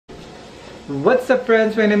What's up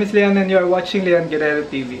friends? My name is Leon and you are watching Leon Guerrero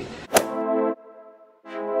TV.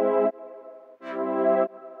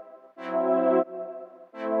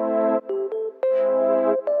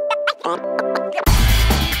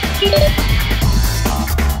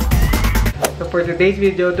 So for today's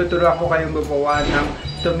video, tuturuan ko kayong gumawa ng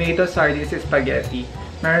tomato sardines spaghetti.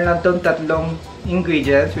 Meron lang itong tatlong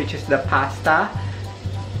ingredients, which is the pasta,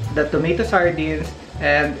 the tomato sardines,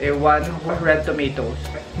 and one red tomatoes.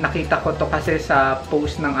 Nakita ko to kasi sa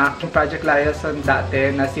post ng aking project liaison dati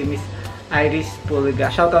na si Miss Iris Pulga.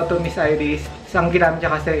 Shoutout to Miss Iris. Ang ginamit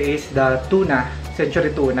niya kasi is the tuna, century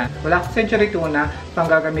tuna. Wala akong century tuna, pang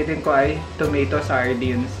gagamitin ko ay tomato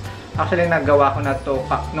sardines. Actually, nagawa ko na to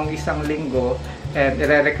nung isang linggo and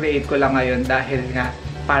i-recreate ko lang ngayon dahil nga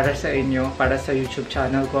para sa inyo, para sa YouTube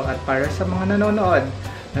channel ko at para sa mga nanonood.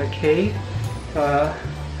 Okay?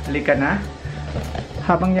 Halika na.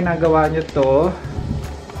 Habang ginagawa nyo to,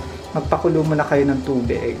 magpakulo muna kayo ng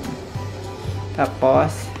tubig.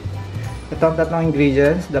 Tapos, ito ang tatlong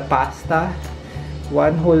ingredients, the pasta,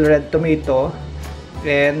 1 whole red tomato,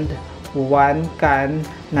 and 1 can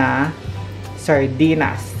na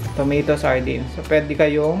sardinas, tomato sardines. So, pwede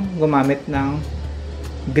kayong gumamit ng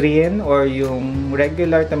green or yung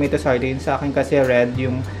regular tomato sardines. Sa akin kasi red,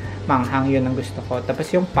 yung manghang, yun ang gusto ko. Tapos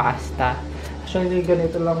yung pasta. Actually,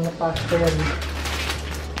 ganito lang na pasta yan.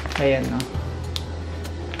 Ayan, no.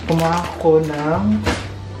 Kumuha ko ng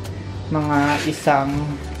mga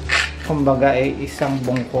kumbaga isang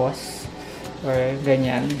bungkos or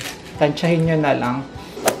ganyan. Tansyahin nyo na lang.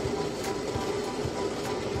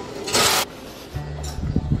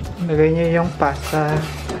 Ilagay nyo yung pasta.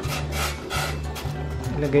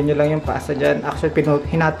 Ilagay nyo lang yung pasta dyan. Actually,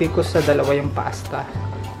 hinati ko sa dalawa yung pasta.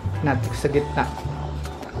 Hinati ko sa gitna.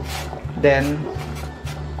 Then,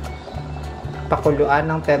 pakuluan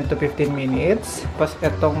ng 10 to 15 minutes. Tapos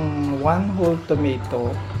itong 1 whole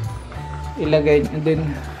tomato, ilagay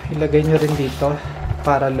nyo rin dito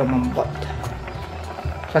para lumambot.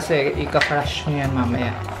 Kasi ika-crush nyo yan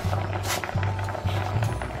mamaya.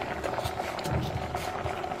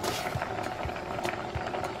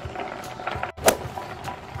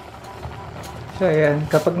 So ayan,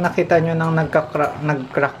 kapag nakita nyo nang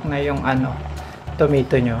nag-crack na yung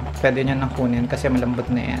tomato nyo, pwede nyo nang kunin kasi malambot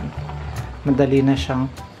na yan. Madali na siyang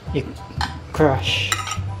i-crush.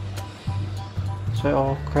 So,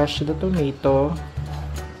 I'll crush the tomato.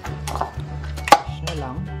 Crush nyo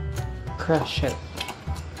lang. Crush it.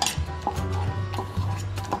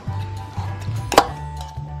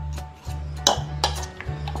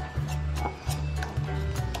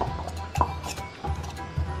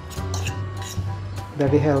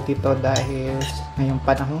 Very healthy to dahil ngayong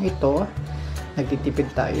panahon ito, nagtitipid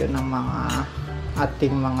tayo ng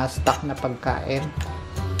ating mga stock na pagkain.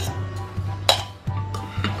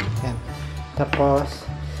 Yan. Tapos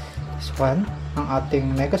this one, ang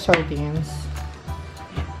ating mega sardines.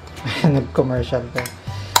 Nag-commercial ko.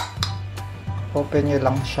 Open nyo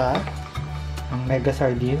lang siya. Ang mega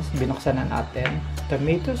sardines, binuksan na natin.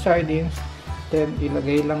 Tomato sardines, then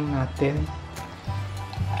ilagay lang natin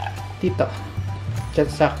dito. Diyan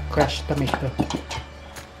sa crushed tomato.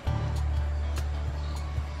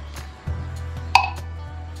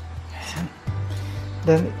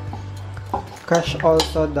 Then, crush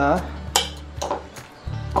also the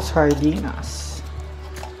sardinas.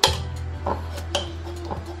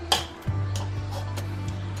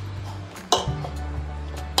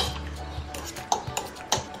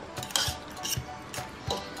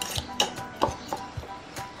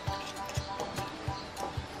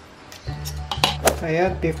 Kaya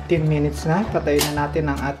 15 minutes na. Patayin na natin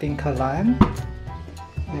ang ating kalan.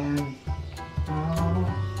 And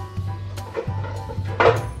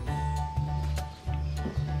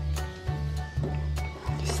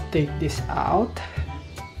take this out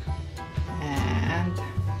and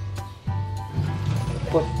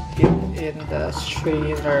put it in the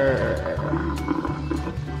strainer.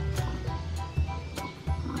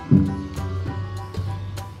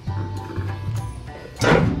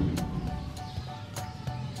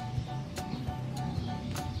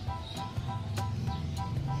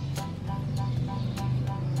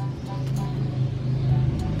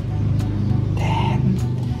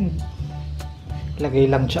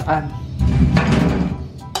 Lagay lang dyan.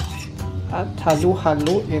 At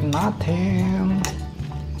halu-haluin natin.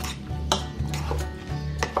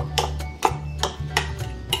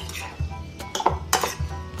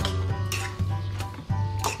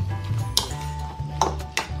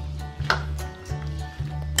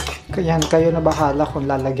 Kaya kayo na bahala kung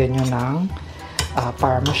lalagyan nyo ng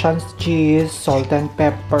Parmesan cheese, salt and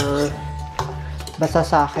pepper. Basta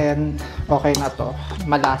sa akin, Okay na to.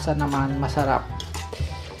 Malasa naman, masarap.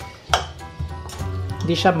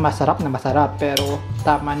 Hindi siya masarap na masarap, pero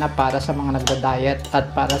tama na para sa mga nagda-diet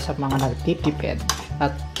at para sa mga nagtitipid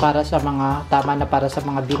at para sa mga tama na para sa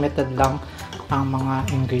mga limited lang ang mga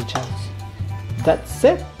ingredients. That's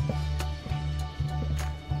it!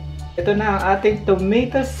 Ito na ang ating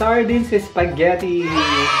tomato sardines spaghetti.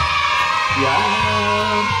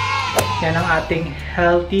 Yan! Yan ang ating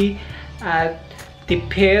healthy at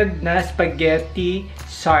tipid na spaghetti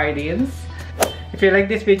sardines. If you like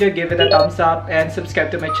this video, give it a thumbs up and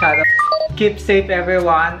subscribe to my channel. Keep safe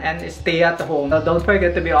everyone and stay at home. Don't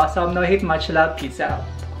forget to be awesome. No hate, much love. Peace out.